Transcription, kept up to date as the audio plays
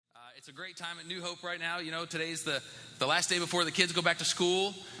It's a great time at New Hope right now. You know, today's the last day before the kids go back to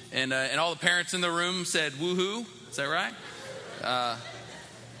school, and all the parents in the room said woohoo. Is that right?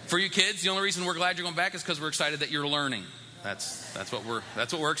 For you kids, the only reason we're glad you're going back is because we're excited that you're learning. That's what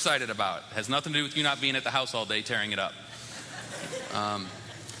we're excited about. It has nothing to do with you not being at the house all day tearing it up.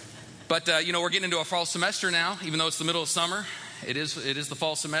 But you know, we're getting into a fall semester now, even though it's the middle of summer. It is the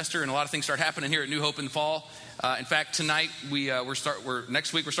fall semester, and a lot of things start happening here at New Hope in the fall. In fact, tonight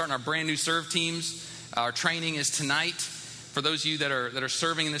next week we're starting our brand new serve teams. Our training is tonight. For those of you that are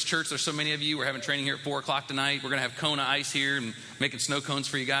serving in this church, there's so many of you. We're having training here at 4:00 tonight. We're going to have Kona ice here and making snow cones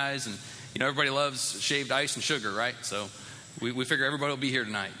for you guys. And you know, everybody loves shaved ice and sugar, right? So we figure everybody will be here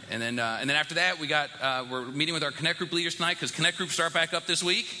tonight. And then after that, we're meeting with our Connect Group leaders tonight because Connect Group start back up this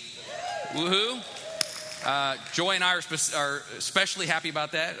week. Woohoo! Joy and I are especially happy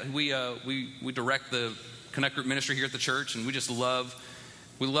about that. We direct the Connect Group ministry here at the church, and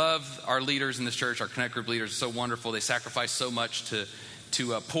we love our leaders in this church. Our Connect Group leaders are so wonderful. They sacrifice so much to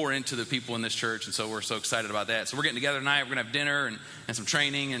pour into the people in this church, and so we're so excited about that. So we're getting together tonight. We're going to have dinner and some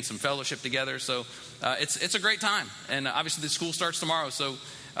training and some fellowship together. So it's a great time, and obviously the school starts tomorrow. So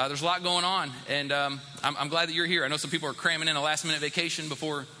there's a lot going on, and I'm glad that you're here. I know some people are cramming in a last-minute vacation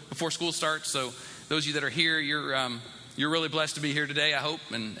before school starts. So those of you that are here, you're really blessed to be here today, I hope,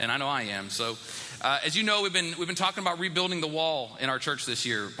 and I know I am. So as you know, we've been talking about rebuilding the wall in our church this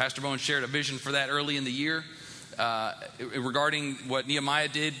year. Pastor Bowen shared a vision for that early in the year regarding what Nehemiah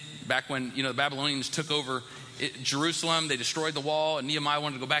did back when the Babylonians took over Jerusalem. They destroyed the wall, and Nehemiah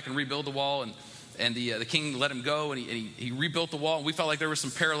wanted to go back and rebuild the wall, and the king let him go, and he rebuilt the wall. And we felt like there were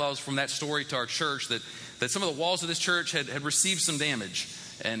some parallels from that story to our church, that some of the walls of this church had received some damage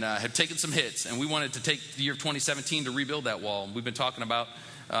and had taken some hits, and we wanted to take the year of 2017 to rebuild that wall. And we've been talking about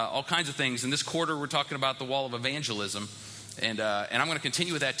all kinds of things. In this quarter, we're talking about the wall of evangelism, and I'm going to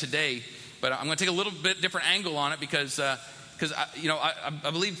continue with that today. But I'm going to take a little bit different angle on it because I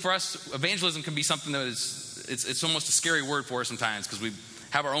believe for us, evangelism can be something that it's almost a scary word for us sometimes because we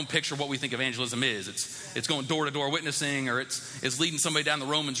have our own picture of what we think evangelism is. It's going door to door witnessing, or it's leading somebody down the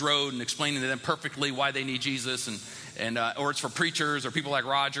Romans road and explaining to them perfectly why they need Jesus, or it's for preachers or people like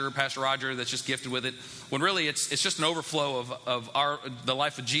Pastor Roger, that's just gifted with it. When really it's just an overflow of the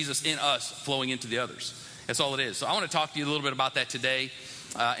life of Jesus in us flowing into the others. That's all it is. So I want to talk to you a little bit about that today.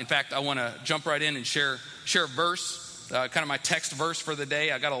 In fact, I want to jump right in and share a verse, kind of my text verse for the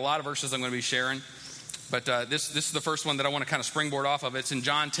day. I got a lot of verses I'm going to be sharing, but this is the first one that I want to kind of springboard off of. It's in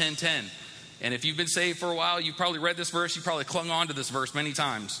John 10:10. And if you've been saved for a while, you've probably read this verse. You probably clung on to this verse many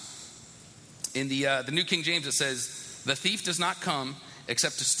times. In the New King James, it says, "The thief does not come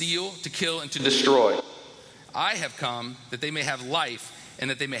except to steal, to kill, and to destroy. I have come that they may have life and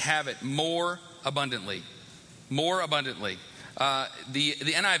that they may have it more abundantly." More abundantly.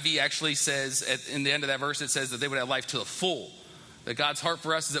 The NIV actually says, in the end of that verse, it says that they would have life to the full. That God's heart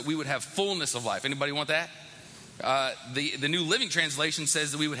for us is that we would have fullness of life. Anybody want that? The New Living Translation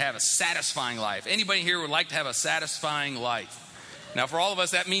says that we would have a satisfying life. Anybody here would like to have a satisfying life? Now, for all of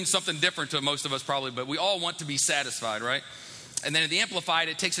us, that means something different to most of us probably, but we all want to be satisfied, right? And then in the Amplified,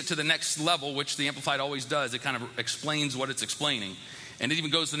 it takes it to the next level, which the Amplified always does. It kind of explains what it's explaining. And it even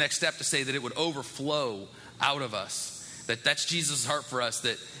goes the next step to say that it would overflow out of us. That's Jesus' heart for us,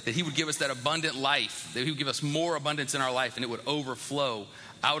 that he would give us that abundant life, that he would give us more abundance in our life, and it would overflow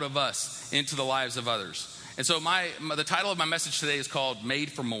out of us into the lives of others. And so the title of my message today is called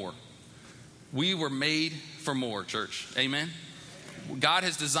Made for More. We were made for more, church. Amen? God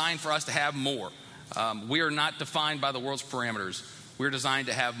has designed for us to have more. We are not defined by the world's parameters. We're designed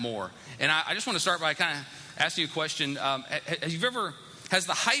to have more. And I just want to start by kind of asking you a question. Has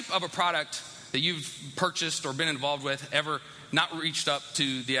the hype of a product that you've purchased or been involved with ever not reached up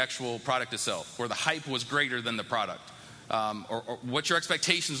to the actual product itself, where the hype was greater than the product, or what your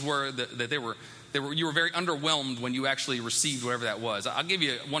expectations were, that you were very underwhelmed when you actually received whatever that was? I'll give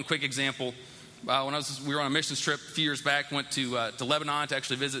you one quick example. When we were on a missions trip a few years back, went to Lebanon to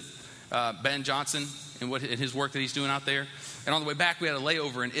actually visit Ben Johnson and his work that he's doing out there. And on the way back, we had a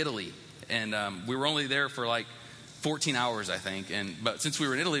layover in Italy, and we were only there for like 14 hours, I think. But since we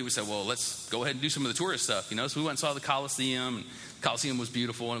were in Italy, we said, well, let's go ahead and do some of the tourist stuff, So we went and saw the Colosseum, and the Colosseum was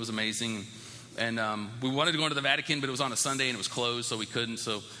beautiful and it was amazing. And we wanted to go into the Vatican, but it was on a Sunday and it was closed, so we couldn't.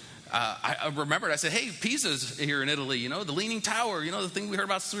 So I remembered, I said, hey, Pisa's here in Italy, the Leaning Tower, the thing we heard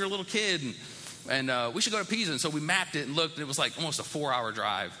about since we were a little kid. And we should go to Pisa. And so we mapped it and looked, and it was like almost a 4-hour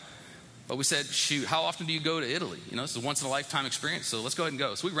drive. But we said, shoot, how often do you go to Italy? It's a once-in-a-lifetime experience, so let's go ahead and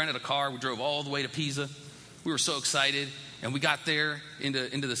go. So we rented a car. We drove all the way to Pisa. We were so excited, and we got there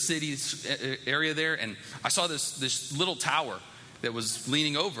into the city area there, and I saw this little tower that was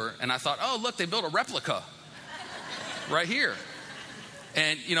leaning over, and I thought, oh, look, they built a replica right here.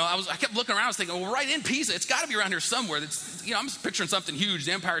 And, I kept looking around. I was thinking, well, right in Pisa, it's got to be around here somewhere. That's, I'm just picturing something huge,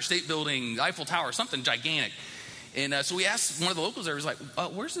 the Empire State Building, the Eiffel Tower, something gigantic. And so we asked one of the locals there, he was like,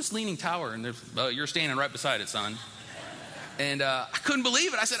 where's this leaning tower? And you're standing right beside it, son. And I couldn't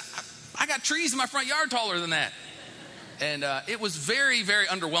believe it. I said, I got trees in my front yard taller than that. And it was very, very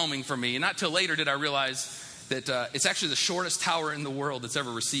underwhelming for me. And not till later did I realize that it's actually the shortest tower in the world that's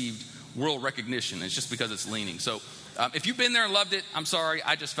ever received world recognition. It's just because it's leaning. So if you've been there and loved it, I'm sorry.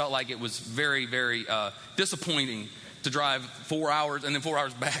 I just felt like it was very, very disappointing to drive 4 hours and then 4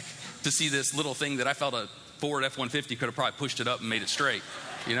 hours back to see this little thing that I felt a Ford F-150 could have probably pushed it up and made it straight,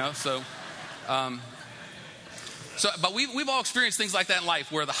 But we've all experienced things like that in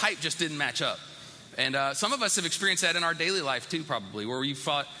life where the hype just didn't match up. And some of us have experienced that in our daily life too, probably, where you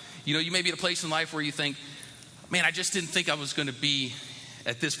thought, you may be at a place in life where you think, man, I just didn't think I was going to be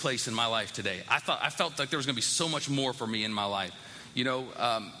at this place in my life today. I felt like there was going to be so much more for me in my life.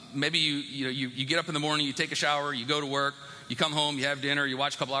 Maybe you get up in the morning, you take a shower, you go to work, you come home, you have dinner, you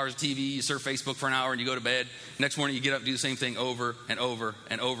watch a couple hours of TV, you surf Facebook for an hour, and you go to bed. Next morning, you get up and do the same thing over and over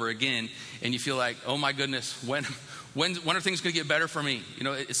and over again, and you feel like, oh my goodness, when are things going to get better for me?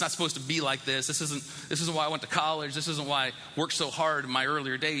 It's not supposed to be like this. This isn't why I went to college. This isn't why I worked so hard in my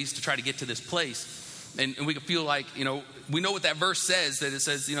earlier days to try to get to this place. And we can feel like, we know what that verse says, that it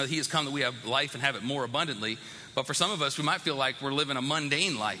says, he has come that we have life and have it more abundantly. But for some of us, we might feel like we're living a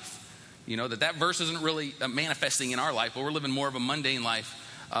mundane life. That verse isn't really manifesting in our life, but we're living more of a mundane life.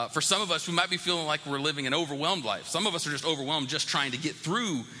 For some of us, we might be feeling like we're living an overwhelmed life. Some of us are just overwhelmed just trying to get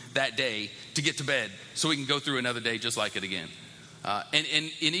through that day to get to bed so we can go through another day just like it again.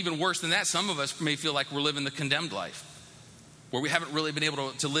 And even worse than that, some of us may feel like we're living the condemned life, where we haven't really been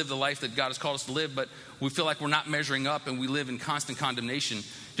able to live the life that God has called us to live, but we feel like we're not measuring up and we live in constant condemnation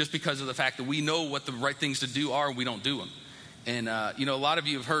just because of the fact that we know what the right things to do are and we don't do them. And, a lot of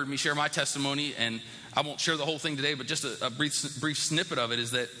you have heard me share my testimony, and I won't share the whole thing today, but just a brief snippet of it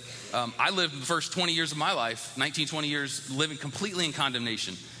is that I lived the first 20 years of my life, 19, 20 years, living completely in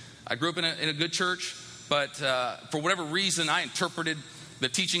condemnation. I grew up in a good church, but for whatever reason, I interpreted the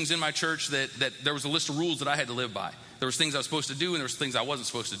teachings in my church that there was a list of rules that I had to live by. There was things I was supposed to do, and there was things I wasn't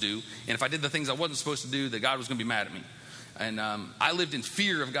supposed to do. And if I did the things I wasn't supposed to do, that God was going to be mad at me. And I lived in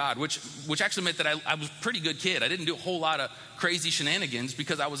fear of God, which actually meant that I was a pretty good kid. I didn't do a whole lot of crazy shenanigans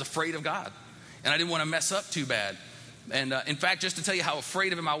because I was afraid of God. And I didn't want to mess up too bad. And in fact, just to tell you how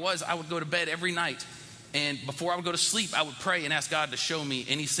afraid of him I would go to bed every night. And before I would go to sleep, I would pray and ask God to show me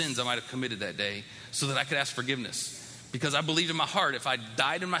any sins I might have committed that day so that I could ask forgiveness. Because I believed in my heart, if I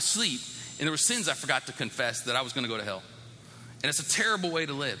died in my sleep and there were sins I forgot to confess, that I was going to go to hell. And it's a terrible way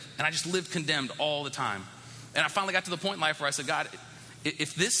to live. And I just lived condemned all the time. And I finally got to the point in life where I said, God,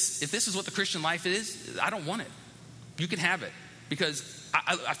 if this is what the Christian life is, I don't want it. You can have it. Because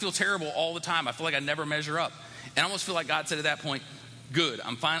I feel terrible all the time. I feel like I never measure up. And I almost feel like God said at that point, good,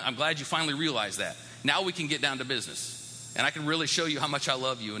 I'm glad you finally realized that. Now we can get down to business. And I can really show you how much I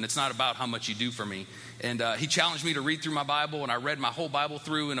love you. And it's not about how much you do for me. And he challenged me to read through my Bible. And I read my whole Bible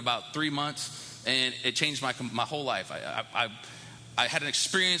through in about 3 months. And it changed my whole life. I had an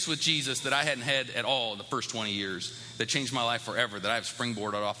experience with Jesus that I hadn't had at all in the first 20 years that changed my life forever, that I have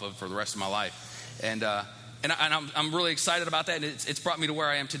springboarded off of for the rest of my life. And I'm really excited about that. And it's brought me to where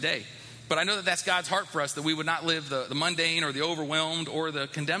I am today. But I know that that's God's heart for us, that we would not live the mundane or the overwhelmed or the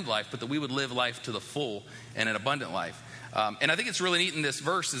condemned life, but that we would live life to the full and an abundant life. And I think it's really neat in this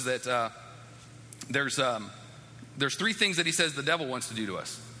verse is that there's 3 things that he says the devil wants to do to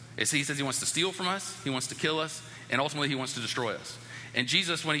us. He says he wants to steal from us, he wants to kill us, and ultimately he wants to destroy us. And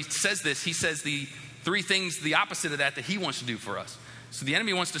Jesus, when he says this, he says the 3 things, the opposite of that he wants to do for us. So the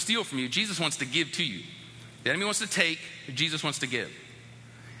enemy wants to steal from you, Jesus wants to give to you. The enemy wants to take, Jesus wants to give.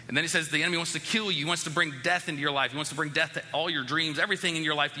 And then he says the enemy wants to kill you. He wants to bring death into your life. He wants to bring death to all your dreams, everything in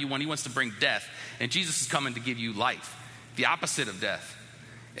your life that you want. He wants to bring death. And Jesus is coming to give you life, the opposite of death.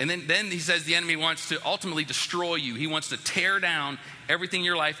 And then he says the enemy wants to ultimately destroy you. He wants to tear down everything in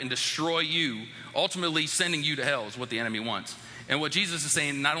your life and destroy you, ultimately sending you to hell is what the enemy wants. And what Jesus is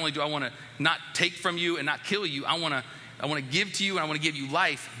saying, not only do I want to not take from you and not kill you, I want to give to you and I want to give you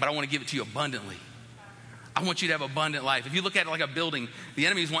life, but I want to give it to you abundantly. I want you to have abundant life. If you look at it like a building, the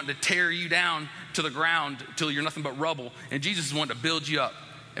enemy is wanting to tear you down to the ground till you're nothing but rubble. And Jesus is wanting to build you up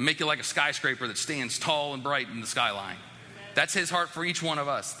and make you like a skyscraper that stands tall and bright in the skyline. That's his heart for each one of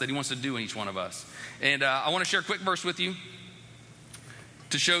us, that he wants to do in each one of us. And I want to share a quick verse with you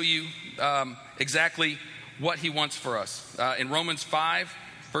to show you exactly what he wants for us. In Romans 5,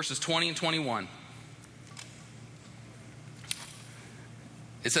 verses 20 and 21.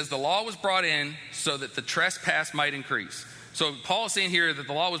 It says the law was brought in so that the trespass might increase. So Paul is saying here that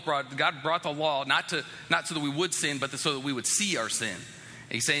the law was brought, God brought the law not so that we would sin, but so that we would see our sin.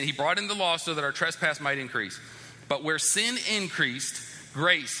 And he's saying he brought in the law so that our trespass might increase. But where sin increased,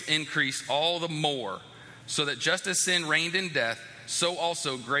 grace increased all the more, so that just as sin reigned in death, so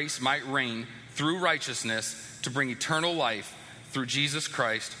also grace might reign through righteousness to bring eternal life through Jesus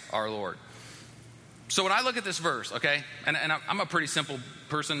Christ our Lord. So when I look at this verse, okay, and I'm a pretty simple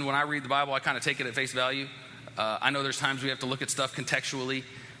person. When I read the Bible, I kind of take it at face value. I know there's times we have to look at stuff contextually,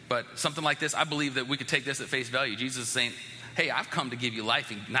 but something like this, I believe that we could take this at face value. Jesus is saying, hey, I've come to give you life,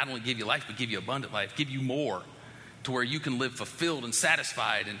 and not only give you life, but give you abundant life, give you more, to where you can live fulfilled and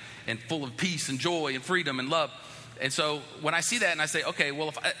satisfied and full of peace and joy and freedom and love. And so when I see that and I say, okay,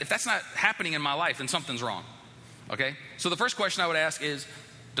 well, if that's not happening in my life, then something's wrong, okay? So the first question I would ask is,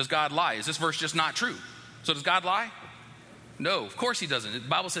 does God lie? Is this verse just not true? So does God lie? No, of course he doesn't. The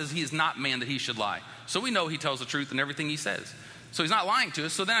Bible says he is not man that he should lie. So we know he tells the truth in everything he says. So he's not lying to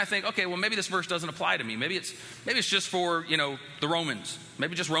us. So then I think, okay, well, maybe this verse doesn't apply to me. Maybe it's just for, the Romans.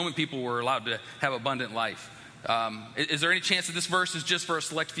 Maybe just Roman people were allowed to have abundant life. Is there any chance that this verse is just for a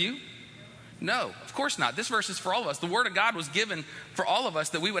select few? No, of course not. This verse is for all of us. The word of God was given for all of us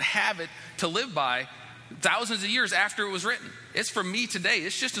that we would have it to live by thousands of years after it was written. It's for me today.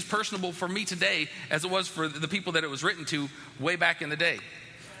 It's just as personable for me today as it was for the people that it was written to way back in the day.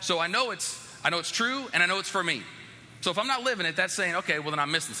 So I know it's true, and I know it's for me. So if I'm not living it, that's saying, okay, well then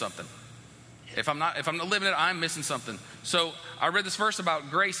I'm missing something. If I'm not living it, I'm missing something. So I read this verse about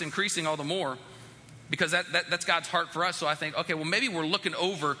grace increasing all the more, because that's God's heart for us. So I think, okay, well maybe we're looking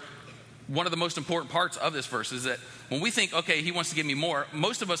over one of the most important parts of this verse. Is that when we think, okay, he wants to give me more,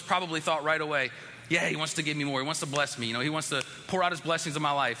 most of us probably thought right away, yeah, he wants to give me more. He wants to bless me. He wants to pour out his blessings in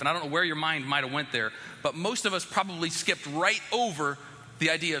my life. And I don't know where your mind might have went there, but most of us probably skipped right over the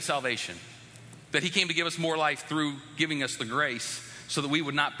idea of salvation. That he came to give us more life through giving us the grace so that we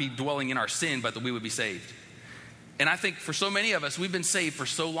would not be dwelling in our sin, but that we would be saved. And I think for so many of us, we've been saved for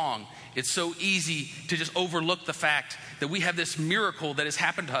so long, it's so easy to just overlook the fact that we have this miracle that has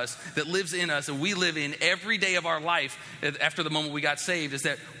happened to us, that lives in us, and we live in every day of our life after the moment we got saved, is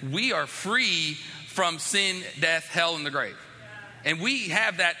that we are free from sin, death, hell, and the grave. And we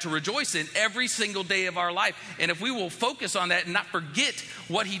have that to rejoice in every single day of our life. And if we will focus on that and not forget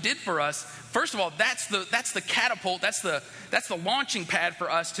what he did for us, first of all, that's the catapult, that's the launching pad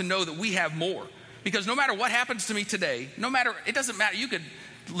for us to know that we have more. Because no matter what happens to me today, it doesn't matter. You could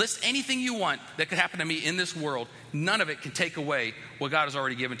list anything you want that could happen to me in this world. None of it can take away what God has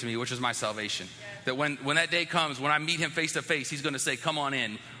already given to me, which is my salvation. That when that day comes, when I meet him face to face, he's going to say, come on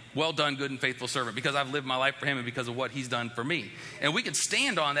in. Well done, good and faithful servant, because I've lived my life for him and because of what he's done for me. And we can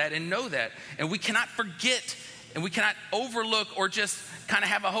stand on that and know that. And we cannot forget and we cannot overlook or just kind of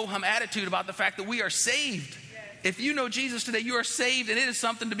have a ho-hum attitude about the fact that we are saved. If you know Jesus today, you are saved, and it is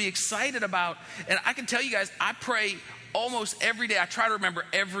something to be excited about. And I can tell you guys, I pray almost every day. I try to remember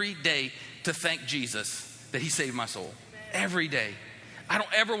every day to thank Jesus that he saved my soul. Every day. I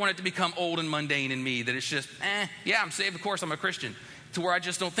don't ever want it to become old and mundane in me, that it's just, yeah, I'm saved, of course, I'm a Christian, to where I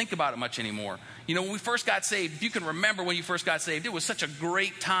just don't think about it much anymore. When we first got saved, if you can remember when you first got saved, it was such a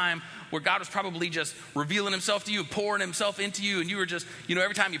great time where God was probably just revealing himself to you, pouring himself into you, and you were just,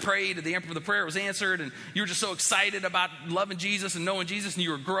 every time you prayed, the prayer was answered, and you were just so excited about loving Jesus and knowing Jesus, and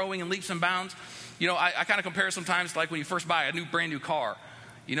you were growing in leaps and bounds. I kind of compare sometimes like when you first buy a brand new car.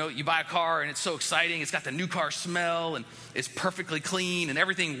 You buy a car and it's so exciting. It's got the new car smell and it's perfectly clean and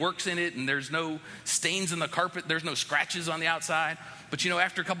everything works in it and there's no stains in the carpet. There's no scratches on the outside. But,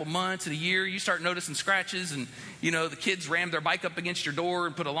 after a couple months and a year, you start noticing scratches and, the kids rammed their bike up against your door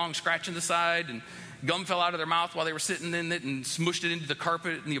and put a long scratch in the side and gum fell out of their mouth while they were sitting in it and smushed it into the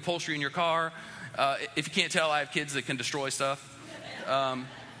carpet and the upholstery in your car. If you can't tell, I have kids that can destroy stuff.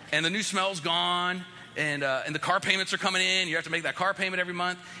 And the new smell's gone. And the car payments are coming in. You have to make that car payment every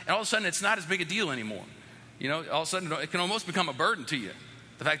month. And all of a sudden, it's not as big a deal anymore. All of a sudden, it can almost become a burden to you.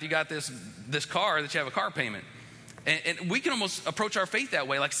 The fact that you got this car, that you have a car payment. And we can almost approach our faith that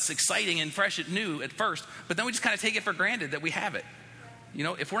way, like it's exciting and fresh and new at first. But then we just kind of take it for granted that we have it.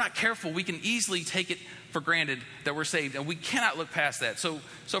 If we're not careful, we can easily take it for granted that we're saved. And we cannot look past that. So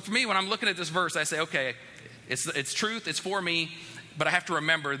for me, when I'm looking at this verse, I say, okay, it's truth, it's for me. But I have to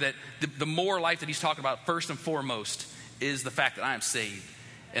remember that the more life that he's talking about, first and foremost, is the fact that I am saved.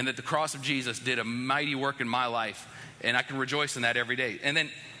 And that the cross of Jesus did a mighty work in my life. And I can rejoice in that every day. And then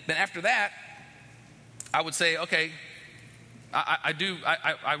after that, I would say, okay,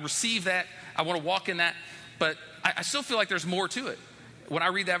 I receive that. I want to walk in that. But I still feel like there's more to it when I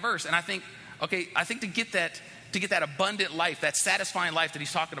read that verse. And I think, okay, to get that to get that abundant life, that satisfying life that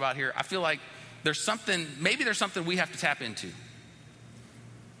he's talking about here, I feel like maybe there's something we have to tap into.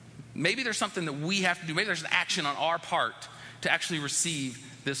 Maybe there's something that we have to do. Maybe there's an action on our part to actually receive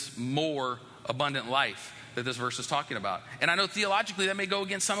this more abundant life that this verse is talking about. And I know theologically that may go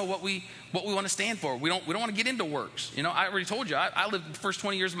against some of what we want to stand for. We don't want to get into works. You know, I already told you, I lived the first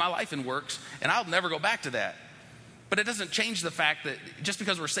 20 years of my life in works, and I'll never go back to that. But it doesn't change the fact that just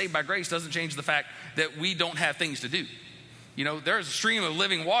because we're saved by grace doesn't change the fact that we don't have things to do. You know, there's a stream of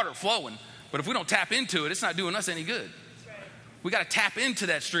living water flowing, but if we don't tap into it, it's not doing us any good. We got to tap into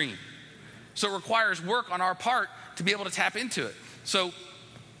that stream. So it requires work on our part to be able to tap into it. So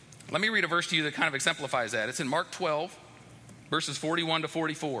let me read a verse to you that kind of exemplifies that. It's in Mark 12, verses 41 to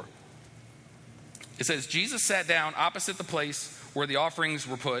 44. It says, Jesus sat down opposite the place where the offerings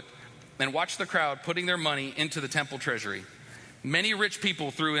were put and watched the crowd putting their money into the temple treasury. Many rich people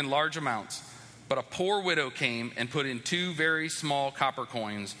threw in large amounts, but a poor widow came and put in 2 very small copper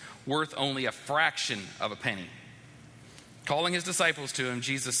coins worth only a fraction of a penny. Calling his disciples to him,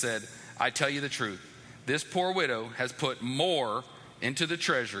 Jesus said, I tell you the truth. This poor widow has put more into the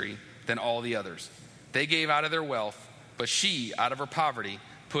treasury than all the others. They gave out of their wealth, but she, out of her poverty,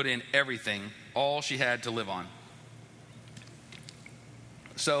 put in everything, all she had to live on.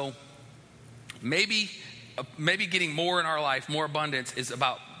 So maybe getting more in our life, more abundance, is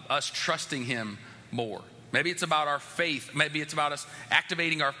about us trusting him more. Maybe it's about our faith. Maybe it's about us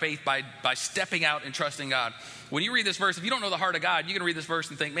activating our faith by stepping out and trusting God. When you read this verse, if you don't know the heart of God, you're going to read this verse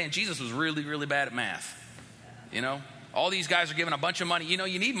and think, man, Jesus was really, really bad at math. You know, all these guys are giving a bunch of money. You know,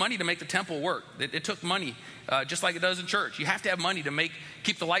 you need money to make the temple work. It took money, just like it does in church. You have to have money to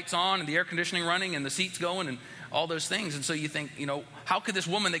keep the lights on and the air conditioning running and the seats going and all those things. And so you think, you know, how could this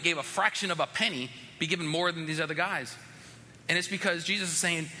woman that gave a fraction of a penny be given more than these other guys? And it's because Jesus is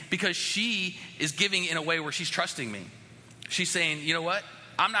saying, because she is giving in a way where she's trusting me. She's saying, you know what?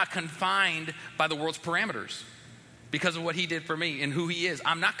 I'm not confined by the world's parameters because of what he did for me and who he is.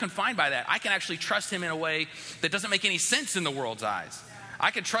 I'm not confined by that. I can actually trust him in a way that doesn't make any sense in the world's eyes.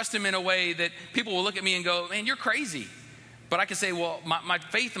 I can trust him in a way that people will look at me and go, man, you're crazy. But I can say, well, my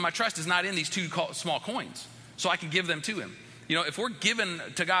faith and my trust is not in these 2 small coins. So I can give them to him. You know, if we're given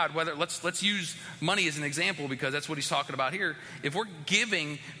to God, let's use money as an example because that's what he's talking about here. If we're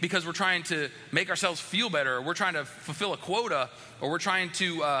giving because we're trying to make ourselves feel better, or we're trying to fulfill a quota, or we're trying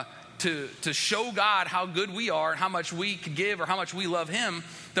to show God how good we are and how much we can give or how much we love him,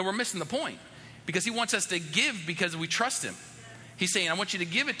 then we're missing the point. Because he wants us to give because we trust him. He's saying, I want you to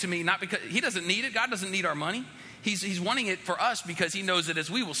give it to me, not because he doesn't need it. God doesn't need our money. He's wanting it for us because he knows that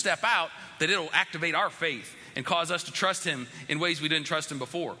as we will step out, that it'll activate our faith and cause us to trust him in ways we didn't trust him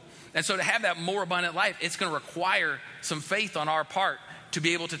before. And so to have that more abundant life, it's going to require some faith on our part to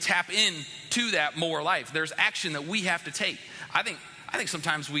be able to tap into that more life. There's action that we have to take. I think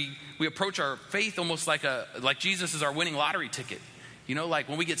sometimes we approach our faith almost like Jesus is our winning lottery ticket. You know, like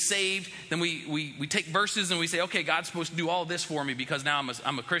when we get saved, then we take verses and we say, okay, God's supposed to do all this for me because now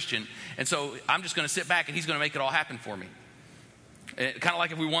I'm a Christian. And so I'm just going to sit back and he's going to make it all happen for me. Kind of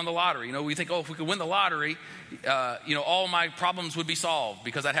like if we won the lottery. You know, we think, oh, if we could win the lottery, all my problems would be solved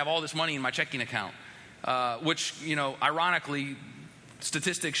because I'd have all this money in my checking account. Which, you know, ironically,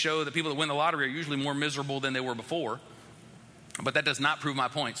 statistics show that people that win the lottery are usually more miserable than they were before. But that does not prove my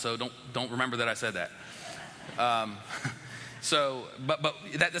point, so don't remember that I said that. But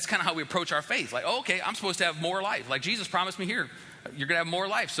that's kind of how we approach our faith. Like, oh, okay, I'm supposed to have more life. Like Jesus promised me here, you're going to have more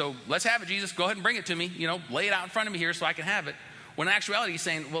life. So let's have it, Jesus. Go ahead and bring it to me. You know, lay it out in front of me here so I can have it. When in actuality, he's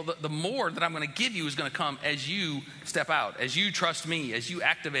saying, well, the more that I'm going to give you is going to come as you step out, as you trust me, as you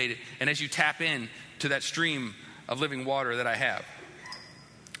activate it, and as you tap in to that stream of living water that I have.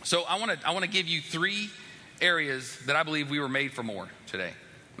 So I want to give you 3 areas that I believe we were made for more today.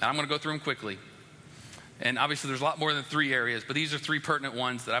 Now, I'm going to go through them quickly. And obviously there's a lot more than 3 areas, but these are 3 pertinent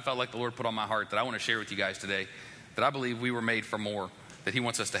ones that I felt like the Lord put on my heart that I want to share with you guys today, that I believe we were made for more, that he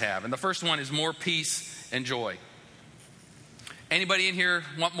wants us to have. And the first one is more peace and joy. Anybody in here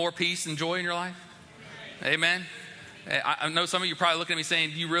want more peace and joy in your life? Amen. I know some of you are probably looking at me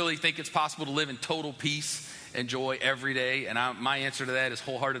saying, do you really think it's possible to live in total peace and joy every day? And my answer to that is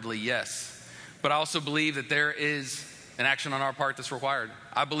wholeheartedly yes. But I also believe that there is an action on our part that's required.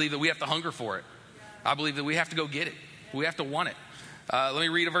 I believe that we have to hunger for it. I believe that we have to go get it. We have to want it. Let me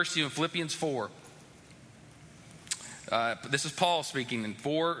read a verse to you in Philippians 4. This is Paul speaking in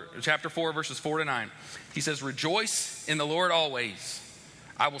chapter 4, verses 4 to 9. He says, rejoice in the Lord always.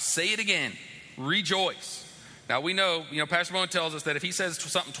 I will say it again, rejoice. Now we know, Pastor Bowen tells us that if he says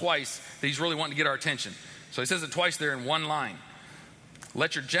something twice, that he's really wanting to get our attention. So he says it twice there in one line.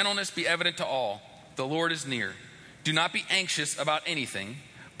 Let your gentleness be evident to all. the Lord is near. Do not be anxious about anything,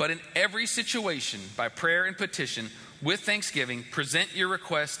 but in every situation, by prayer and petition, with thanksgiving, present your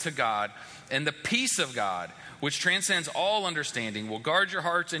requests to God, and the peace of God, which transcends all understanding, will guard your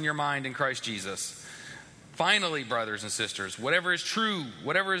hearts and your mind in Christ Jesus. Finally, brothers and sisters, whatever is true,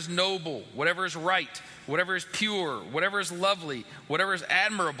 whatever is noble, whatever is right, whatever is pure, whatever is lovely, whatever is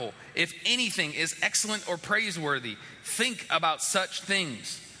admirable, if anything is excellent or praiseworthy, think about such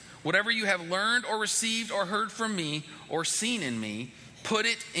things. Whatever you have learned or received or heard from me or seen in me, put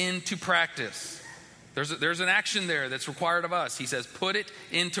it into practice. There's an action there that's required of us. He says, put it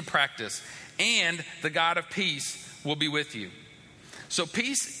into practice, and the God of peace will be with you. So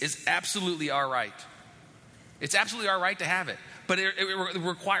peace is absolutely our right. It's absolutely our right to have it. But it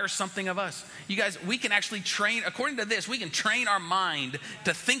requires something of us. You guys, we can actually train, according to this, we can train our mind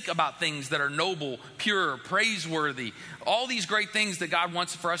to think about things that are noble, pure, praiseworthy. All these great things that God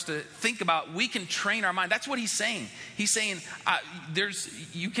wants for us to think about, we can train our mind. That's what he's saying. He's saying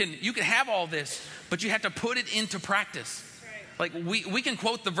you can have all this, but you have to put it into practice. Like we can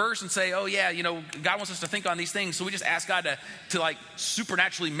quote the verse and say, oh yeah, God wants us to think on these things. So we just ask God to like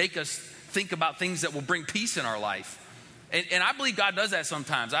supernaturally make us think about things that will bring peace in our life. And I believe God does that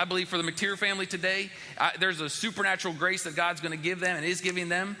sometimes. I believe for the McTeer family today, there's a supernatural grace that God's going to give them and is giving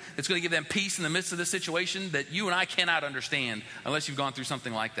them. It's going to give them peace in the midst of this situation that you and I cannot understand unless you've gone through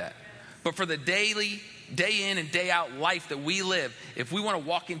something like that. But for the daily, day in and day out life that we live, if we want to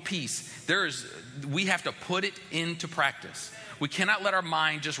walk in peace, we have to put it into practice. We cannot let our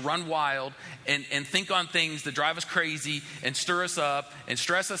mind just run wild and think on things that drive us crazy and stir us up and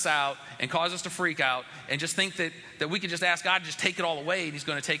stress us out and cause us to freak out and just think that we can just ask God to just take it all away and he's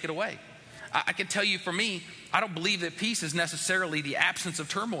going to take it away. I can tell you, for me, I don't believe that peace is necessarily the absence of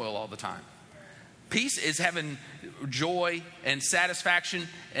turmoil all the time. Peace is having joy and satisfaction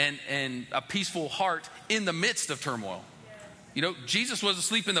and a peaceful heart in the midst of turmoil. Jesus was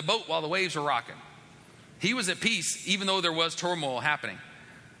asleep in the boat while the waves were rocking. He was at peace even though there was turmoil happening.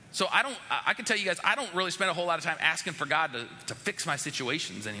 So I can tell you guys, I don't really spend a whole lot of time asking for God to fix my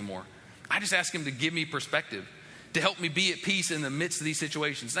situations anymore. I just ask him to give me perspective, to help me be at peace in the midst of these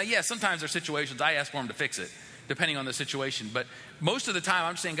situations. Now, yeah, sometimes there's situations I ask for him to fix it, depending on the situation. But most of the time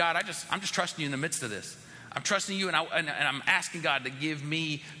I'm saying, God, I'm just trusting you in the midst of this. I'm trusting you and I'm asking God to give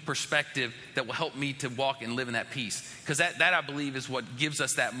me perspective that will help me to walk and live in that peace. Because that I believe is what gives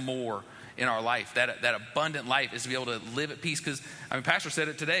us that more in our life. That abundant life is to be able to live at peace. Because, Pastor said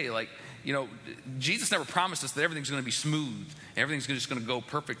it today, Jesus never promised us that everything's going to be smooth. Everything's just going to go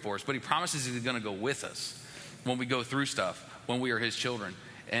perfect for us. But he promises he's going to go with us when we go through stuff, when we are his children.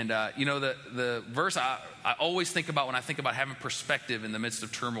 And, the verse I always think about when I think about having perspective in the midst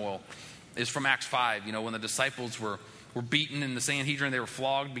of turmoil is from Acts 5. When the disciples were beaten in the Sanhedrin, they were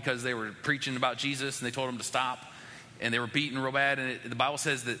flogged because they were preaching about Jesus and they told them to stop. And they were beaten real bad. And the Bible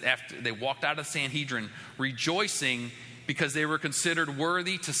says that after they walked out of the Sanhedrin, rejoicing because they were considered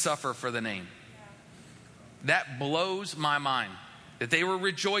worthy to suffer for the name. That blows my mind, that they were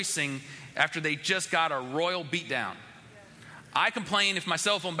rejoicing after they just got a royal beatdown. I complain if my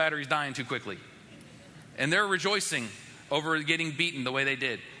cell phone battery's dying too quickly. And they're rejoicing over getting beaten the way they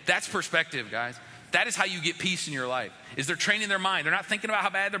did. That's perspective, guys. That is how you get peace in your life, is they're training their mind. They're not thinking about how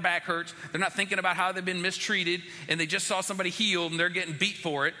bad their back hurts. They're not thinking about how they've been mistreated and they just saw somebody healed and they're getting beat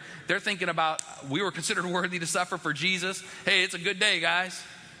for it. They're thinking about, we were considered worthy to suffer for Jesus. Hey, it's a good day, guys.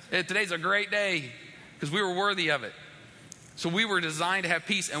 Hey, today's a great day because we were worthy of it. So we were designed to have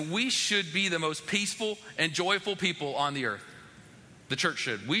peace, and we should be the most peaceful and joyful people on the earth. The church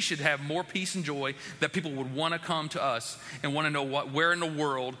should. We should have more peace and joy that people would want to come to us and want to know where in the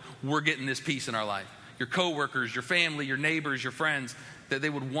world we're getting this peace in our life. Your coworkers, your family, your neighbors, your friends, that they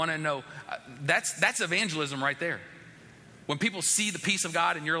would want to know. That's evangelism right there. When people see the peace of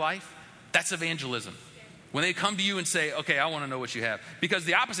God in your life, that's evangelism. When they come to you and say, okay, I want to know what you have. Because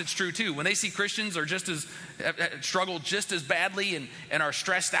the opposite's true too. When they see Christians are struggle just as badly and are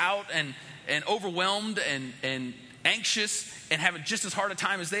stressed out and overwhelmed and anxious and having just as hard a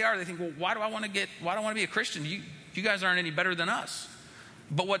time as they are, they think, well, why do I want to be a Christian? You guys aren't any better than us.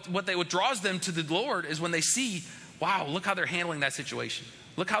 But what draws them to the Lord is when they see, wow, look how they're handling that situation.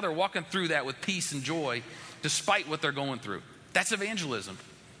 Look how they're walking through that with peace and joy despite what they're going through. That's evangelism.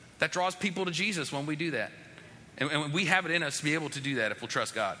 That draws people to Jesus when we do that. And we have it in us to be able to do that if we'll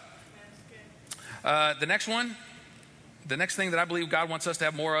trust God. The next thing that I believe God wants us to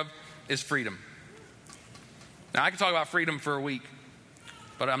have more of is freedom. Now, I can talk about freedom for a week,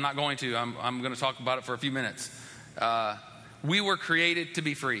 but I'm not going to. I'm going to talk about it for a few minutes. We were created to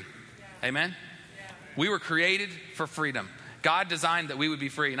be free. Amen? We were created for freedom. God designed that we would be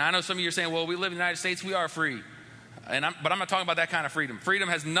free. And I know some of you are saying, well, we live in the United States, we are free. But I'm not talking about that kind of freedom. Freedom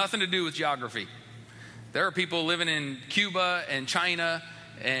has nothing to do with geography. There are people living in Cuba and China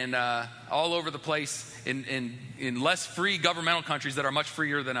and all over the place in less free governmental countries that are much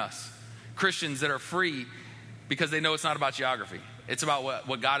freer than us. Christians that are free because they know it's not about geography. It's about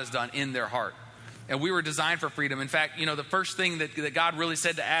what God has done in their heart. And we were designed for freedom. In fact, the first thing that God really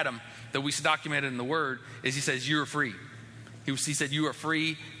said to Adam that we documented in the Word is he says, you are free. He said, you are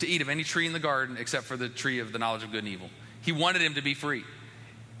free to eat of any tree in the garden except for the tree of the knowledge of good and evil. He wanted him to be free.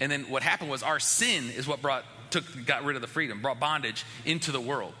 And then what happened was our sin is what got rid of the freedom, brought bondage into the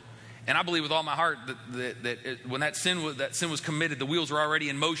world. And I believe with all my heart that when that sin was committed, the wheels were already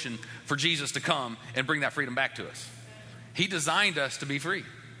in motion for Jesus to come and bring that freedom back to us. He designed us to be free.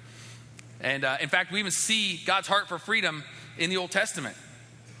 And in fact, we even see God's heart for freedom in the Old Testament.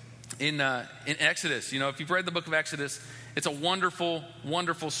 In Exodus, if you've read the book of Exodus, it's a wonderful,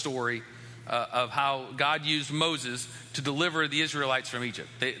 wonderful story of how God used Moses to deliver the Israelites from Egypt.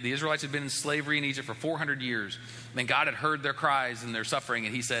 The Israelites had been in slavery in Egypt for 400 years. And God had heard their cries and their suffering,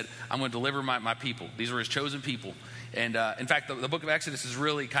 and he said, I'm going to deliver my people. These were his chosen people. And in fact, the book of Exodus is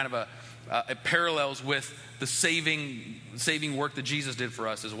really kind of it parallels with the saving work that Jesus did for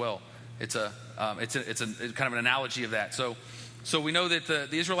us as well. It's kind of an analogy of that. So we know that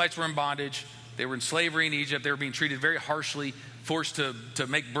the Israelites were in bondage. They were in slavery in Egypt. They were being treated very harshly, forced to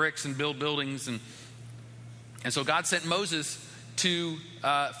make bricks and build buildings. And so God sent Moses to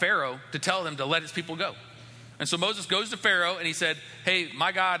Pharaoh to tell them to let his people go. And so Moses goes to Pharaoh and he said, hey,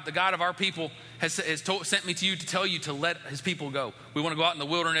 my God, the God of our people, has sent me to you to tell you to let his people go. We want to go out in the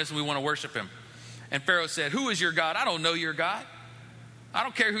wilderness and we want to worship him. And Pharaoh said, who is your God? I don't know your God. I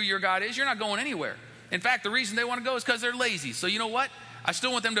don't care who your God is. You're not going anywhere. In fact, the reason they want to go is because they're lazy. So you know what? I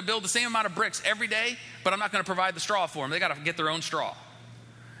still want them to build the same amount of bricks every day, but I'm not going to provide the straw for them. They got to get their own straw.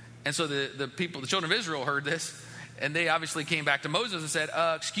 And so the children of Israel heard this, and they obviously came back to Moses and said,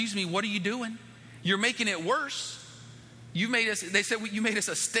 excuse me, what are you doing? You're making it worse. You made us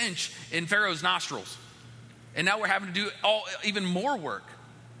a stench in Pharaoh's nostrils. And now we're having to do even more work.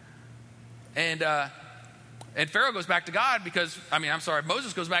 And Pharaoh goes back to God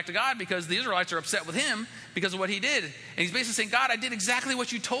Moses goes back to God because the Israelites are upset with him because of what he did. And he's basically saying, God, I did exactly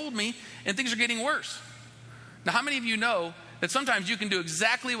what you told me, and things are getting worse. Now, how many of you know that sometimes you can do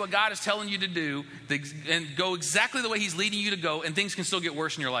exactly what God is telling you to do and go exactly the way he's leading you to go, and things can still get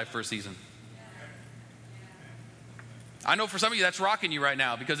worse in your life for a season? I know for some of you that's rocking you right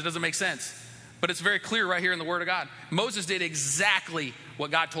now because it doesn't make sense. But it's very clear right here in the Word of God. Moses did exactly what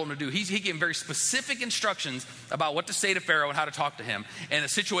God told him to do. He gave him very specific instructions about what to say to Pharaoh and how to talk to him. And the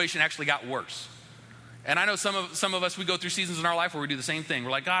situation actually got worse. And I know some of us, we go through seasons in our life where we do the same thing.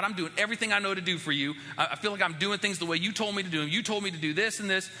 We're like, God, I'm doing everything I know to do for you. I feel like I'm doing things the way you told me to do them. You told me to do this and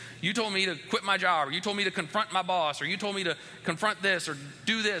this. You told me to quit my job. Or you told me to confront my boss. Or you told me to confront this or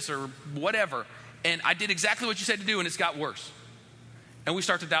do this or whatever. And I did exactly what you said to do, and it's got worse. And we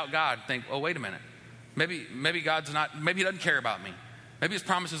start to doubt God, think, oh, wait a minute. Maybe God's not, maybe he doesn't care about me. Maybe his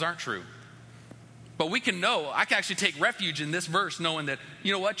promises aren't true. But I can actually take refuge in this verse knowing that,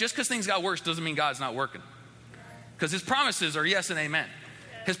 you know what, just because things got worse doesn't mean God's not working. Because his promises are yes and amen.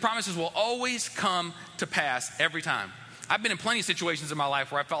 His promises will always come to pass every time. I've been in plenty of situations in my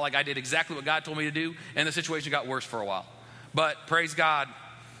life where I felt like I did exactly what God told me to do, and the situation got worse for a while. But praise God,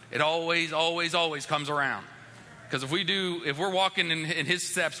 it always, always, always comes around. Because if we're walking in his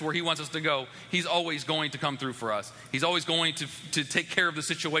steps where he wants us to go, he's always going to come through for us. He's always going to take care of the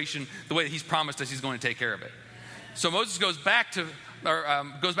situation the way that he's promised us he's going to take care of it. So Moses goes back to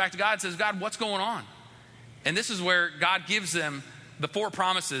God and says, God, what's going on? And this is where God gives them the 4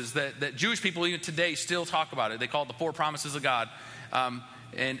 promises that Jewish people even today still talk about it. They call it the 4 promises of God.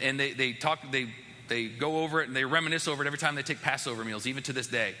 And they go over it and they reminisce over it every time they take Passover meals, even to this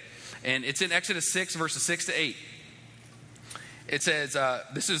day. And it's in Exodus 6, verses 6 to 8. It says,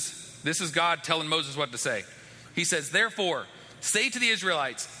 this is God telling Moses what to say. He says, therefore, say to the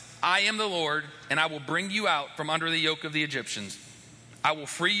Israelites, I am the Lord, and I will bring you out from under the yoke of the Egyptians. I will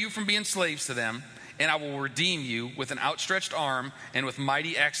free you from being slaves to them, and I will redeem you with an outstretched arm and with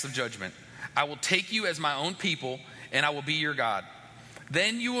mighty acts of judgment. I will take you as my own people, and I will be your God.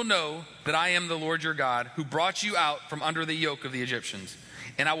 Then you will know that I am the Lord your God, who brought you out from under the yoke of the Egyptians.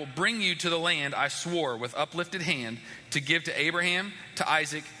 And I will bring you to the land I swore with uplifted hand to give to Abraham, to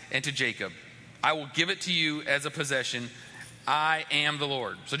Isaac, and to Jacob. I will give it to you as a possession. I am the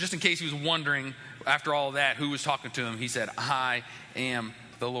Lord. So just in case he was wondering after all that who was talking to him, he said, I am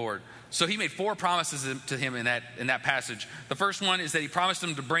the Lord. So he made 4 promises to him in that passage. The first one is that he promised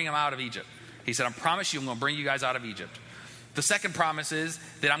him to bring him out of Egypt. He said, I promise you I'm going to bring you guys out of Egypt. The second promise is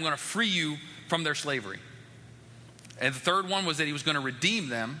that I'm going to free you from their slavery. And the third one was that he was going to redeem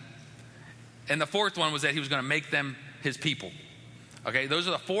them. And the fourth one was that he was going to make them his people. Okay, those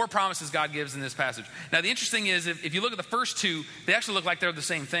are the four promises God gives in this passage. Now, the interesting is, if you look at the first two, they actually look like they're the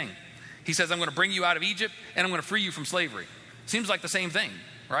same thing. He says, I'm going to bring you out of Egypt, and I'm going to free you from slavery. Seems like the same thing,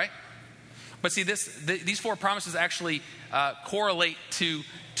 right? But see, these four promises actually correlate to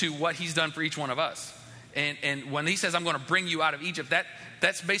what he's done for each one of us. And when he says, I'm going to bring you out of Egypt,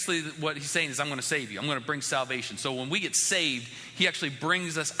 that's basically what he's saying is, I'm going to save you. I'm going to bring salvation. So when we get saved, he actually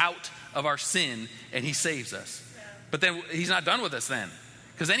brings us out of our sin, and he saves us. But then he's not done with us then.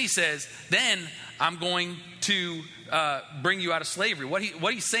 Because then he says, then I'm going to bring you out of slavery.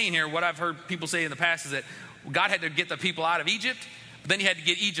 What he's saying here, what I've heard people say in the past, is that God had to get the people out of Egypt, but then he had to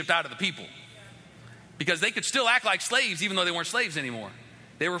get Egypt out of the people. Because they could still act like slaves even though they weren't slaves anymore.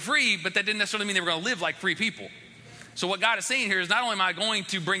 They were free, but that didn't necessarily mean they were going to live like free people. So what God is saying here is, not only am I going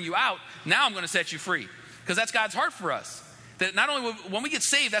to bring you out, now I'm going to set you free. Because that's God's heart for us. That not only when we get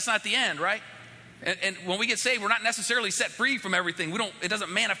saved, that's not the end, right? And when we get saved, we're not necessarily set free from everything. It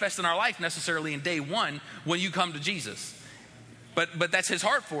doesn't manifest in our life necessarily in day one when you come to Jesus. But that's his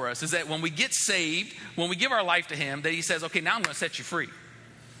heart for us, is that when we get saved, when we give our life to him, that he says, okay, now I'm going to set you free.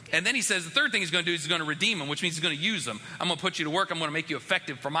 And then he says the third thing he's going to do is he's going to redeem them, which means he's going to use them. I'm going to put you to work. I'm going to make you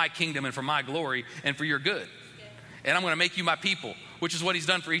effective for my kingdom and for my glory and for your good. And I'm going to make you my people, which is what he's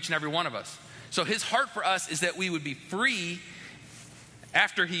done for each and every one of us. So his heart for us is that we would be free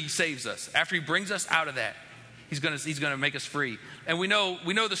after he saves us, after he brings us out of that. He's going to make us free. And we know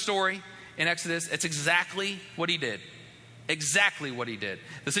the story in Exodus. It's exactly what he did. Exactly what he did.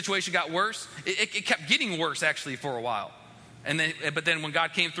 The situation got worse. It kept getting worse actually for a while. But then when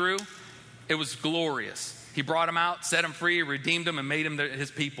God came through, it was glorious. He brought them out, set them free, redeemed them, and made them his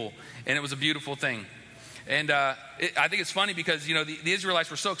people. And it was a beautiful thing. And I think it's funny because, the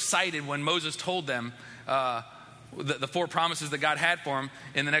Israelites were so excited when Moses told them the four promises that God had for them.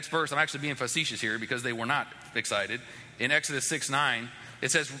 In the next verse, I'm actually being facetious here because they were not excited. In Exodus 6:9,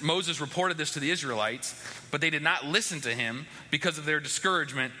 it says, Moses reported this to the Israelites, but they did not listen to him because of their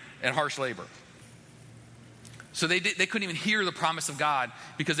discouragement and harsh labor. So they couldn't even hear the promise of God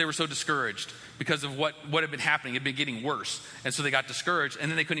because they were so discouraged because of what had been happening. It had been getting worse. And so they got discouraged,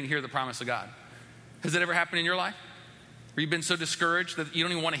 and then they couldn't even hear the promise of God. Has that ever happened in your life? Where you've been so discouraged that you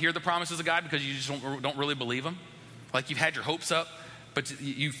don't even want to hear the promises of God because you just don't really believe them? Like you've had your hopes up, but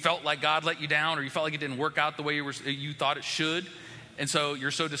you felt like God let you down, or you felt like it didn't work out the way you thought it should. And so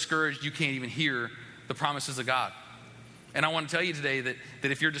you're so discouraged you can't even hear the promises of God. And I want to tell you today that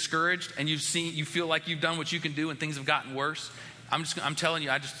if you're discouraged and you feel like you've done what you can do and things have gotten worse, I'm telling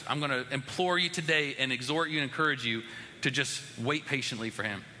you, I'm going to implore you today and exhort you and encourage you to just wait patiently for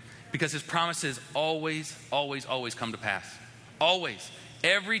him. Because his promises always, always, always come to pass. Always.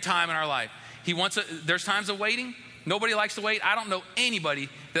 Every time in our life. There's times of waiting. Nobody likes to wait. I don't know anybody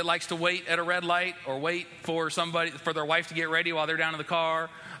that likes to wait at a red light or wait for their wife to get ready while they're down in the car.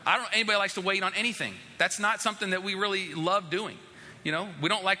 I don't know anybody likes to wait on anything. That's not something that we really love doing. We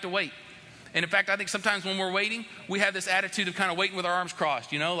don't like to wait. And in fact, I think sometimes when we're waiting, we have this attitude of kind of waiting with our arms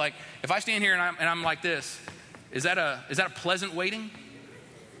crossed. Like if I stand here and I'm like this, is that a pleasant waiting?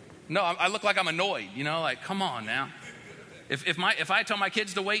 No, I look like I'm annoyed. Like come on now. If I tell my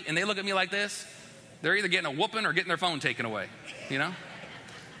kids to wait and they look at me like this, they're either getting a whooping or getting their phone taken away.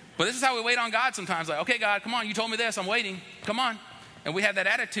 But this is how we wait on God sometimes. Like, okay, God, come on, you told me this. I'm waiting. Come on. And we have that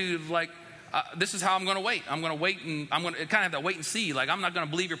attitude of like, this is how I'm going to wait. I'm going to wait, and I'm going to kind of have that wait and see. Like, I'm not going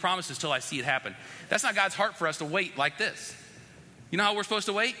to believe your promises till I see it happen. That's not God's heart for us to wait like this. You know how we're supposed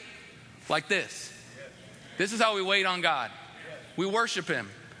to wait? Like this. This is how we wait on God. We worship him.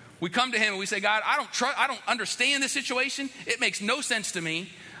 We come to him and we say, God, I don't understand this situation. It makes no sense to me.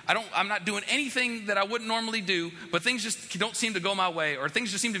 I'm not doing anything that I wouldn't normally do, but things just don't seem to go my way, or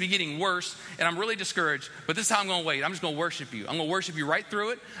things just seem to be getting worse, and I'm really discouraged. But this is how I'm going to wait. I'm just going to worship you. I'm going to worship you right through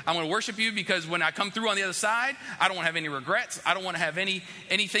it. I'm going to worship you because when I come through on the other side, I don't want to have any regrets. I don't want to have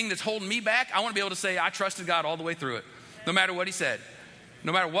anything that's holding me back. I want to be able to say I trusted God all the way through it, no matter what he said.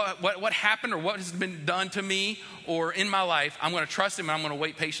 No matter what happened or what has been done to me or in my life, I'm going to trust him, and I'm going to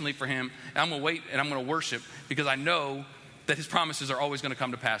wait patiently for him. And I'm going to wait, and I'm going to worship because I know that his promises are always going to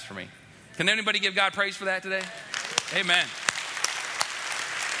come to pass for me. Can anybody give God praise for that today? Amen.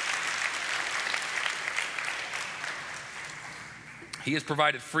 He has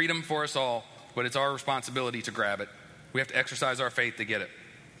provided freedom for us all, but it's our responsibility to grab it. We have to exercise our faith to get it.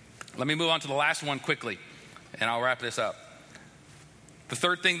 Let me move on to the last one quickly, and I'll wrap this up. The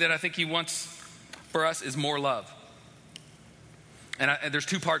third thing that I think he wants for us is more love. And there's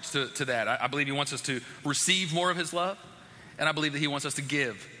two parts to that. I believe he wants us to receive more of his love, and I believe that he wants us to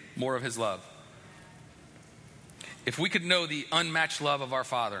give more of his love. If we could know the unmatched love of our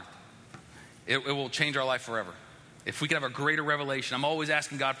Father, it will change our life forever. If we could have a greater revelation, I'm always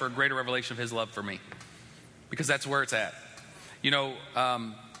asking God for a greater revelation of his love for me, because that's where it's at. You know,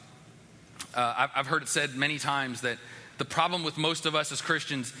 I've heard it said many times that the problem with most of us as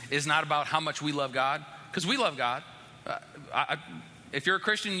Christians is not about how much we love God, because we love God. If you're a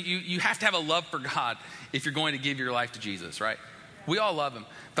Christian, you have to have a love for God if you're going to give your life to Jesus, right? We all love him.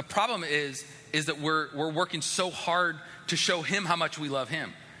 The problem is that we're working so hard to show him how much we love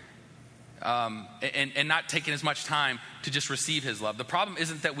him, and not taking as much time to just receive his love. The problem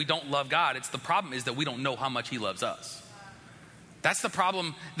isn't that we don't love God. The problem is that we don't know how much he loves us. That's the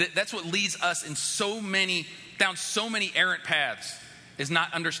problem. That's what leads us down so many errant paths, is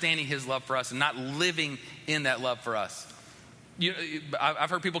not understanding his love for us and not living in that love for us. I've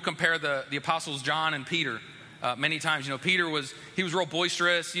heard people compare the apostles John and Peter many times. You know, Peter was real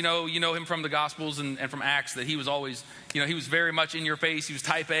boisterous. You know him from the Gospels and from Acts, that he was always, he was very much in your face. He was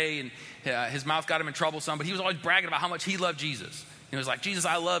type A, and his mouth got him in trouble some, but he was always bragging about how much he loved Jesus. He was like, Jesus,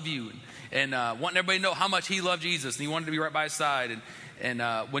 I love you, and wanting everybody to know how much he loved Jesus, and he wanted to be right by his side. And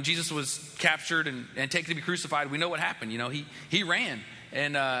when Jesus was captured and taken to be crucified, we know what happened. He ran,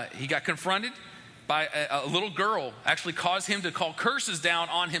 and he got confronted by a little girl. Actually caused him to call curses down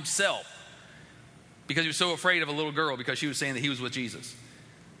on himself because he was so afraid of a little girl, because she was saying that he was with Jesus.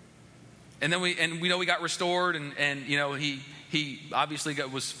 And then we know he got restored, and he obviously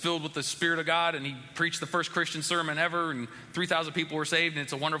was filled with the Spirit of God, and he preached the first Christian sermon ever, and 3,000 people were saved, and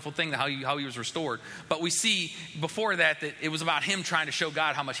it's a wonderful thing how he was restored. But we see before that it was about him trying to show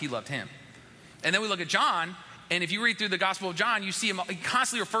God how much he loved him. And then we look at John, and if you read through the Gospel of John, you see him, he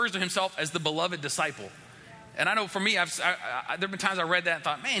constantly refers to himself as the beloved disciple. And I know for me, there have been times I read that and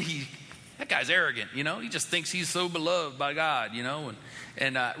thought, man, that guy's arrogant, he just thinks he's so beloved by God,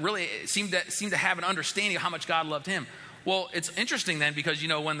 and really seemed to have an understanding of how much God loved him. Well, it's interesting then, because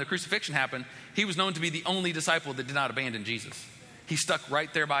when the crucifixion happened, he was known to be the only disciple that did not abandon Jesus. He stuck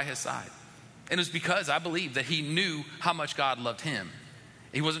right there by his side. And it was because I believe that he knew how much God loved him.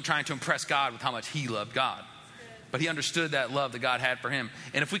 He wasn't trying to impress God with how much he loved God, but he understood that love that God had for him.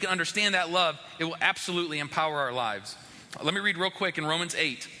 And if we can understand that love, it will absolutely empower our lives. Let me read real quick in Romans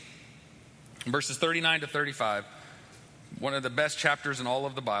 8, verses 39 to 35, one of the best chapters in all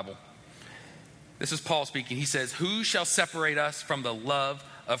of the Bible. This is Paul speaking. He says, "Who shall separate us from the love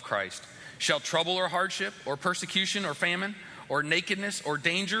of Christ? Shall trouble or hardship or persecution or famine or nakedness or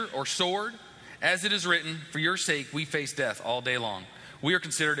danger or sword? As it is written, for your sake we face death all day long. We are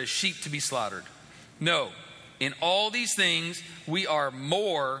considered as sheep to be slaughtered. No, in all these things we are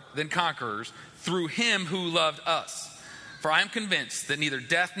more than conquerors through him who loved us. For I am convinced that neither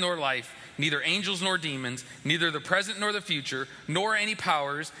death nor life, neither angels nor demons, neither the present nor the future, nor any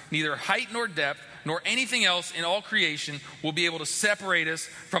powers, neither height nor depth, nor anything else in all creation will be able to separate us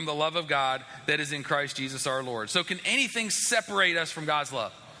from the love of God that is in Christ Jesus our Lord." So can anything separate us from God's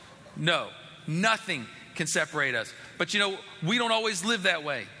love? No, nothing can separate us. But we don't always live that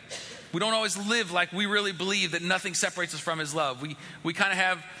way. We don't always live like we really believe that nothing separates us from his love. We kind of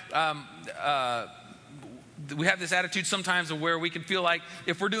have... we have this attitude sometimes of where we can feel like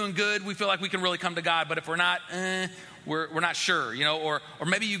if we're doing good, we feel like we can really come to God. But if we're not, we're not sure, or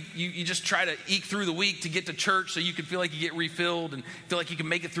maybe you just try to eke through the week to get to church so you can feel like you get refilled and feel like you can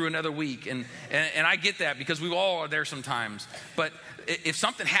make it through another week. And I get that, because we all are there sometimes. But if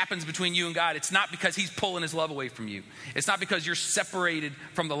something happens between you and God, it's not because he's pulling his love away from you. It's not because you're separated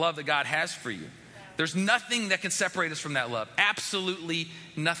from the love that God has for you. There's nothing that can separate us from that love. Absolutely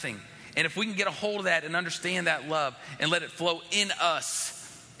nothing. And if we can get a hold of that and understand that love and let it flow in us,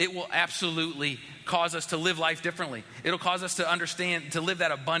 it will absolutely cause us to live life differently. It'll cause us to understand, to live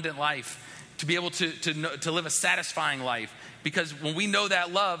that abundant life, to be able to live a satisfying life. Because when we know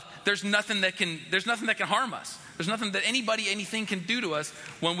that love, there's nothing that can harm us. There's nothing that anything can do to us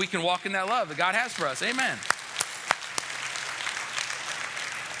when we can walk in that love that God has for us. Amen.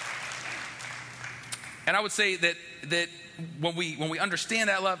 And I would say that when we understand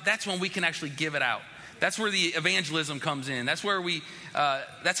that love, that's when we can actually give it out. That's where the evangelism comes in. That's where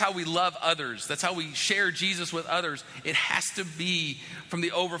that's how we love others. That's how we share Jesus with others. It has to be from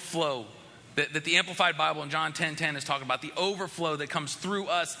the overflow that the Amplified Bible in John 10:10 is talking about, the overflow that comes through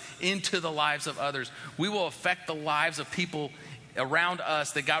us into the lives of others. We will affect the lives of people around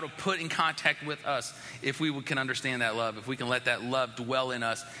us that God will put in contact with us if we can understand that love, if we can let that love dwell in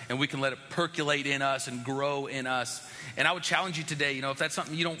us and we can let it percolate in us and grow in us. And I would challenge you today, if that's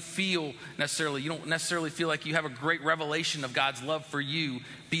something you don't necessarily feel like you have a great revelation of God's love for you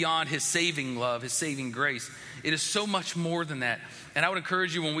beyond his saving love, his saving grace. It is so much more than that. And I would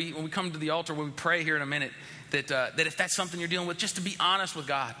encourage you when we come to the altar, when we pray here in a minute, that if that's something you're dealing with, just to be honest with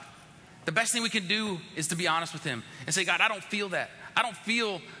God. The best thing we can do is to be honest with him and say, God, I don't feel that. I don't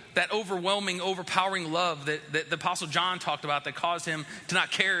feel that overwhelming, overpowering love that the Apostle John talked about that caused him to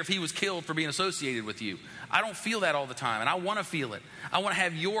not care if he was killed for being associated with you. I don't feel that all the time, and I want to feel it. I want to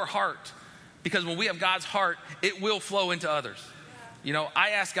have your heart, because when we have God's heart, it will flow into others. I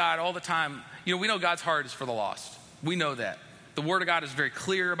ask God all the time, we know God's heart is for the lost. We know that. The Word of God is very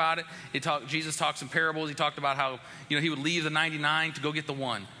clear about it. Jesus talks in parables. He talked about how, he would leave the 99 to go get the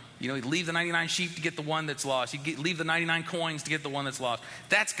one. He'd leave the 99 sheep to get the one that's lost. He'd leave the 99 coins to get the one that's lost.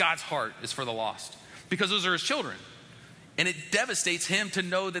 That's God's heart, is for the lost, because those are his children. And it devastates him to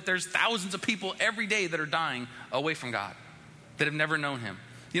know that there's thousands of people every day that are dying away from God, that have never known him.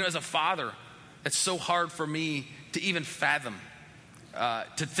 As a father, it's so hard for me to even fathom,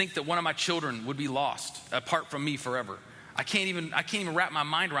 to think that one of my children would be lost apart from me forever. I can't even wrap my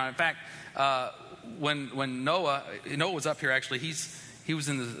mind around it. In fact, when Noah was up here, actually, he was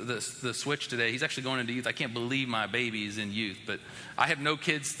in the switch today. He's actually going into youth. I can't believe my baby is in youth, but I have no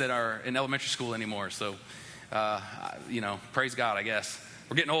kids that are in elementary school anymore. So, praise God, I guess.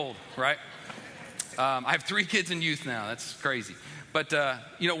 We're getting old, right? I have 3 kids in youth now. That's crazy. But,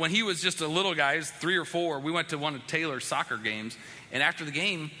 when he was just a little guy, he was 3 or 4, we went to one of Taylor's soccer games. And after the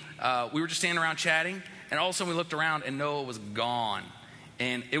game, we were just standing around chatting. And all of a sudden we looked around and Noah was gone.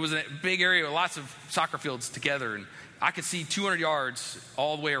 And it was a big area with lots of soccer fields together. And I could see 200 yards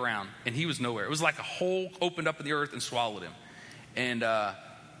all the way around. And he was nowhere. It was like a hole opened up in the earth and swallowed him. And I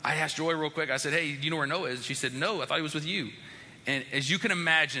asked Joy real quick. I said, hey, do you know where Noah is? She said, no, I thought he was with you. And as you can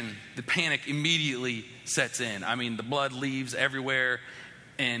imagine, the panic immediately sets in. I mean, the blood leaves everywhere.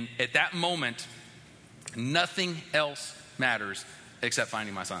 And at that moment, nothing else matters except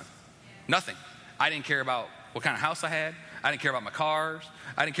finding my son. Nothing. I didn't care about what kind of house I had. I didn't care about my cars.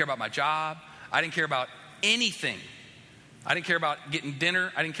 I didn't care about my job. I didn't care about anything. I didn't care about getting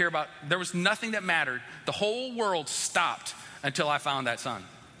dinner. There was nothing that mattered. The whole world stopped until I found that son.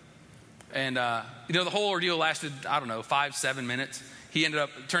 And, the whole ordeal lasted, 5-7 minutes.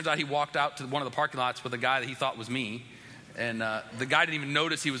 Turns out he walked out to one of the parking lots with a guy that he thought was me. And the guy didn't even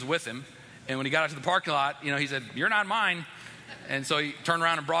notice he was with him. And when he got out to the parking lot, he said, you're not mine. And so he turned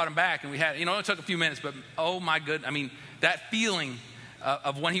around and brought him back. And we had, it took a few minutes, but oh my goodness. That feeling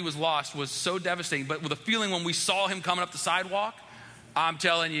of when he was lost was so devastating. But with the feeling when we saw him coming up the sidewalk, I'm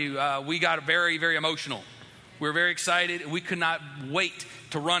telling you, we got very, very emotional. We were very excited. We could not wait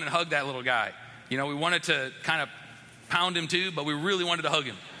to run and hug that little guy. We wanted to kind of pound him too, but we really wanted to hug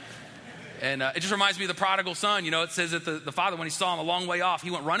him. And it just reminds me of the prodigal son. It says that the father, when he saw him a long way off,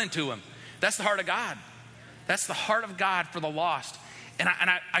 he went running to him. That's the heart of God. That's the heart of God for the lost. And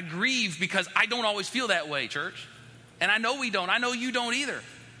I grieve because I don't always feel that way, church. And I know we don't. I know you don't either.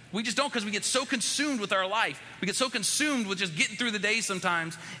 We just don't, because we get so consumed with our life. We get so consumed with just getting through the day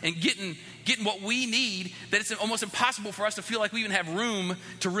sometimes and getting what we need that it's almost impossible for us to feel like we even have room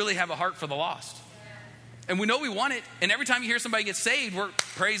to really have a heart for the lost. And we know we want it. And every time you hear somebody get saved,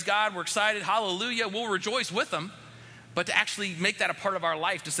 praise God, we're excited, hallelujah, we'll rejoice with them. But to actually make that a part of our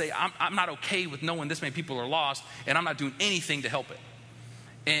life, to say, I'm not okay with knowing this many people are lost, and I'm not doing anything to help it.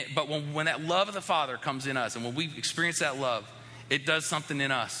 But when that love of the Father comes in us, and when we experience that love, it does something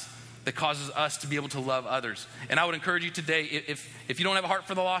in us that causes us to be able to love others. And I would encourage you today, if you don't have a heart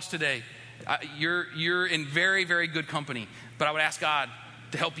for the lost today, you're in very, very good company. But I would ask God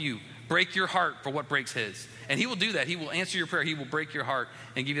to help you break your heart for what breaks his. And he will do that. He will answer your prayer. He will break your heart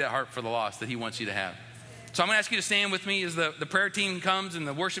and give you that heart for the lost that he wants you to have. So I'm going to ask you to stand with me as the prayer team comes and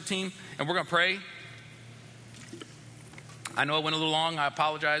the worship team, and we're going to pray. I know it went a little long. I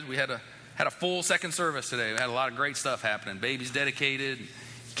apologize. We had a full second service today. We had a lot of great stuff happening. Babies dedicated,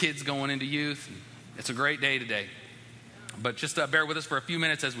 kids going into youth. It's a great day today. But just bear with us for a few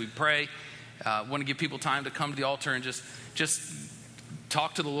minutes as we pray. I want to give people time to come to the altar and just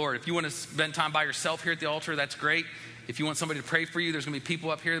talk to the Lord. If you want to spend time by yourself here at the altar, that's great. If you want somebody to pray for you, there's going to be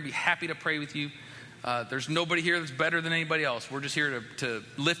people up here that will be happy to pray with you. There's nobody here that's better than anybody else. We're just here to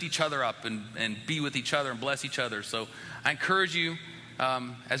lift each other up and be with each other and bless each other. So I encourage you,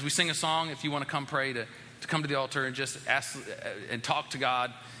 as we sing a song, if you want to come pray, to come to the altar and just ask and talk to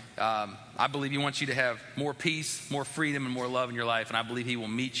God. I believe he wants you to have more peace, more freedom, and more love in your life. And I believe he will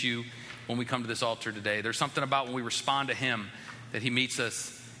meet you when we come to this altar today. There's something about when we respond to him that he meets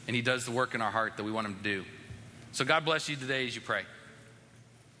us and he does the work in our heart that we want him to do. So God bless you today as you pray.